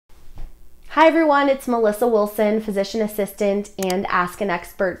Hi everyone, it's Melissa Wilson, physician assistant and Ask an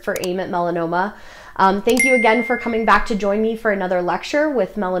Expert for AIM at Melanoma. Thank you again for coming back to join me for another lecture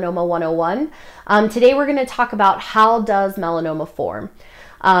with Melanoma 101. Today we're going to talk about how does melanoma form.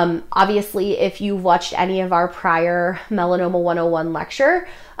 Obviously, if you've watched any of our prior Melanoma 101 lecture,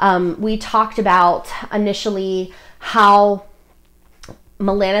 we talked about initially how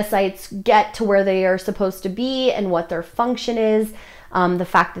melanocytes get to where they are supposed to be and what their function is. The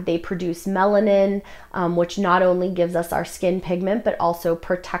fact that they produce melanin, which not only gives us our skin pigment, but also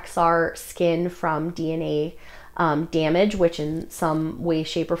protects our skin from DNA damage, which in some way,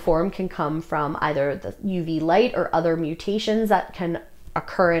 shape, or form can come from either the UV light or other mutations that can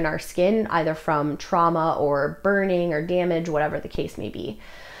occur in our skin, either from trauma or burning or damage, whatever the case may be.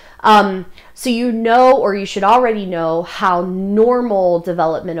 So you know, or you should already know, how normal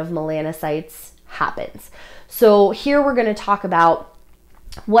development of melanocytes happens. So here we're going to talk about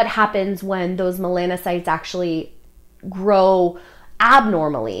what happens when those melanocytes actually grow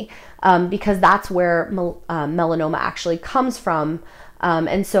abnormally, because that's where melanoma actually comes from.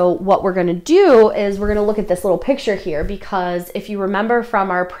 And so what we're going to do is we're going to look at this little picture here, because if you remember from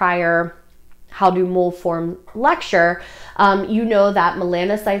our prior How Do Mole Form lecture, you know that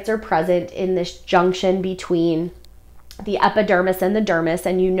melanocytes are present in this junction between the epidermis and the dermis,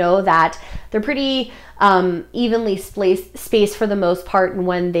 and you know that they're pretty evenly spaced for the most part, and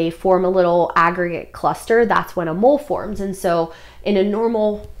when they form a little aggregate cluster, that's when a mole forms. And so in a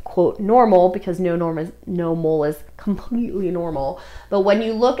normal, quote normal, because no mole is completely normal, but when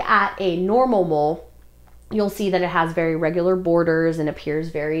you look at a normal mole, you'll see that it has very regular borders and appears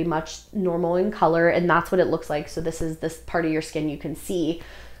very much normal in color, and that's what it looks like. So this is this part of your skin you can see.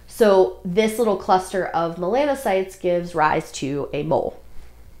 So this little cluster of melanocytes gives rise to a mole.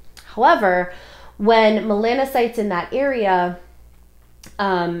 However, when melanocytes in that area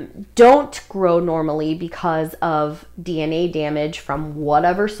don't grow normally because of DNA damage from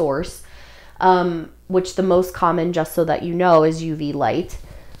whatever source, which the most common, just so that you know, is UV light.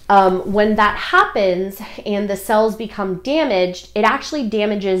 When that happens and the cells become damaged, it actually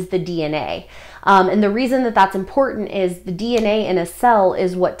damages the DNA. And the reason that that's important is the DNA in a cell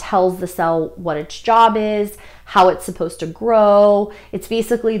is what tells the cell what its job is, how it's supposed to grow. It's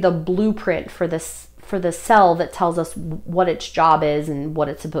basically the blueprint for the cell that tells us what its job is and what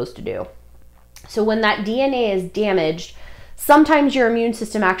it's supposed to do. So when that DNA is damaged, sometimes your immune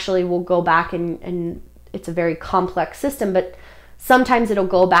system actually will go back and it's a very complex system, but sometimes it'll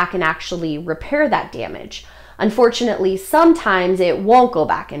go back and actually repair that damage. Unfortunately, sometimes it won't go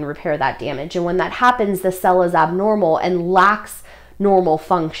back and repair that damage. And when that happens, the cell is abnormal and lacks normal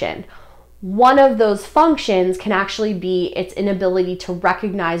function. One of those functions can actually be its inability to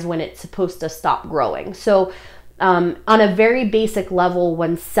recognize when it's supposed to stop growing. So on a very basic level,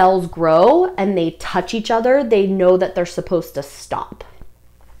 when cells grow and they touch each other, they know that they're supposed to stop.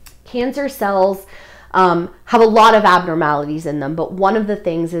 Cancer cells have a lot of abnormalities in them, but one of the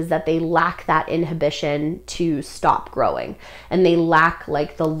things is that they lack that inhibition to stop growing, and they lack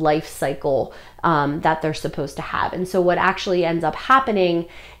like the life cycle that they're supposed to have. And so what actually ends up happening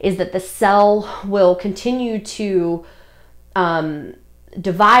is that the cell will continue to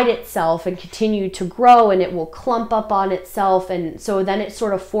divide itself and continue to grow, and it will clump up on itself, and so then it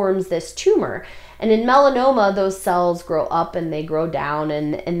sort of forms this tumor. And in melanoma, those cells grow up and they grow down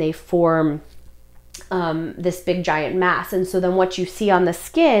and they form this big giant mass. And so then what you see on the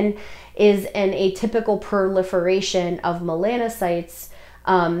skin is an atypical proliferation of melanocytes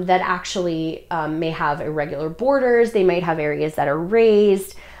that actually may have irregular borders. They might have areas that are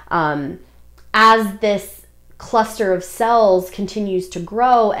raised. As this cluster of cells continues to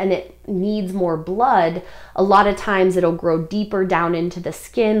grow and it needs more blood, a lot of times it'll grow deeper down into the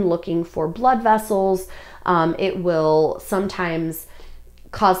skin looking for blood vessels. It will sometimes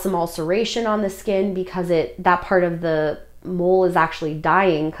cause some ulceration on the skin because that part of the mole is actually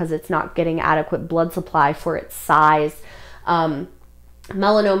dying because it's not getting adequate blood supply for its size.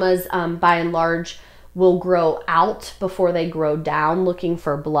 Melanomas, by and large, will grow out before they grow down looking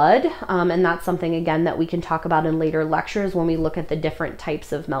for blood. And that's something, again, that we can talk about in later lectures when we look at the different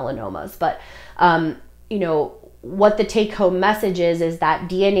types of melanomas. But, you know, what the take-home message is that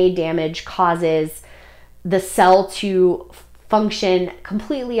DNA damage causes the cell to function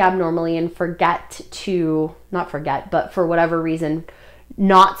completely abnormally and for whatever reason,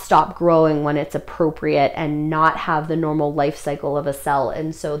 not stop growing when it's appropriate and not have the normal life cycle of a cell.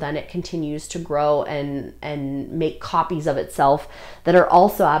 And so then it continues to grow and make copies of itself that are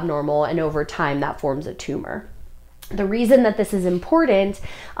also abnormal, and over time that forms a tumor. The reason that this is important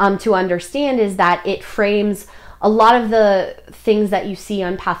to understand is that it frames a lot of the things that you see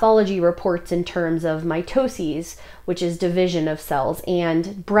on pathology reports in terms of mitoses, which is division of cells,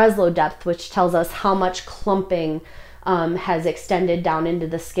 and Breslow depth, which tells us how much clumping has extended down into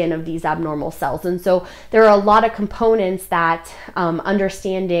the skin of these abnormal cells. And so there are a lot of components that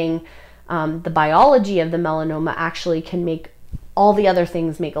understanding the biology of the melanoma actually can make all the other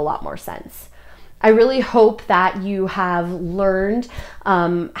things make a lot more sense. I really hope that you have learned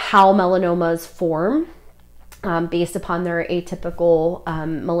how melanomas form based upon their atypical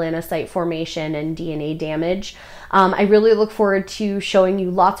melanocyte formation and DNA damage. I really look forward to showing you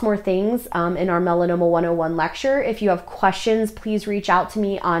lots more things in our Melanoma 101 lecture. If you have questions, please reach out to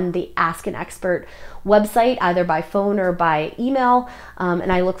me on the Ask an Expert website, either by phone or by email.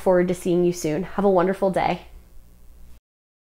 And I look forward to seeing you soon. Have a wonderful day.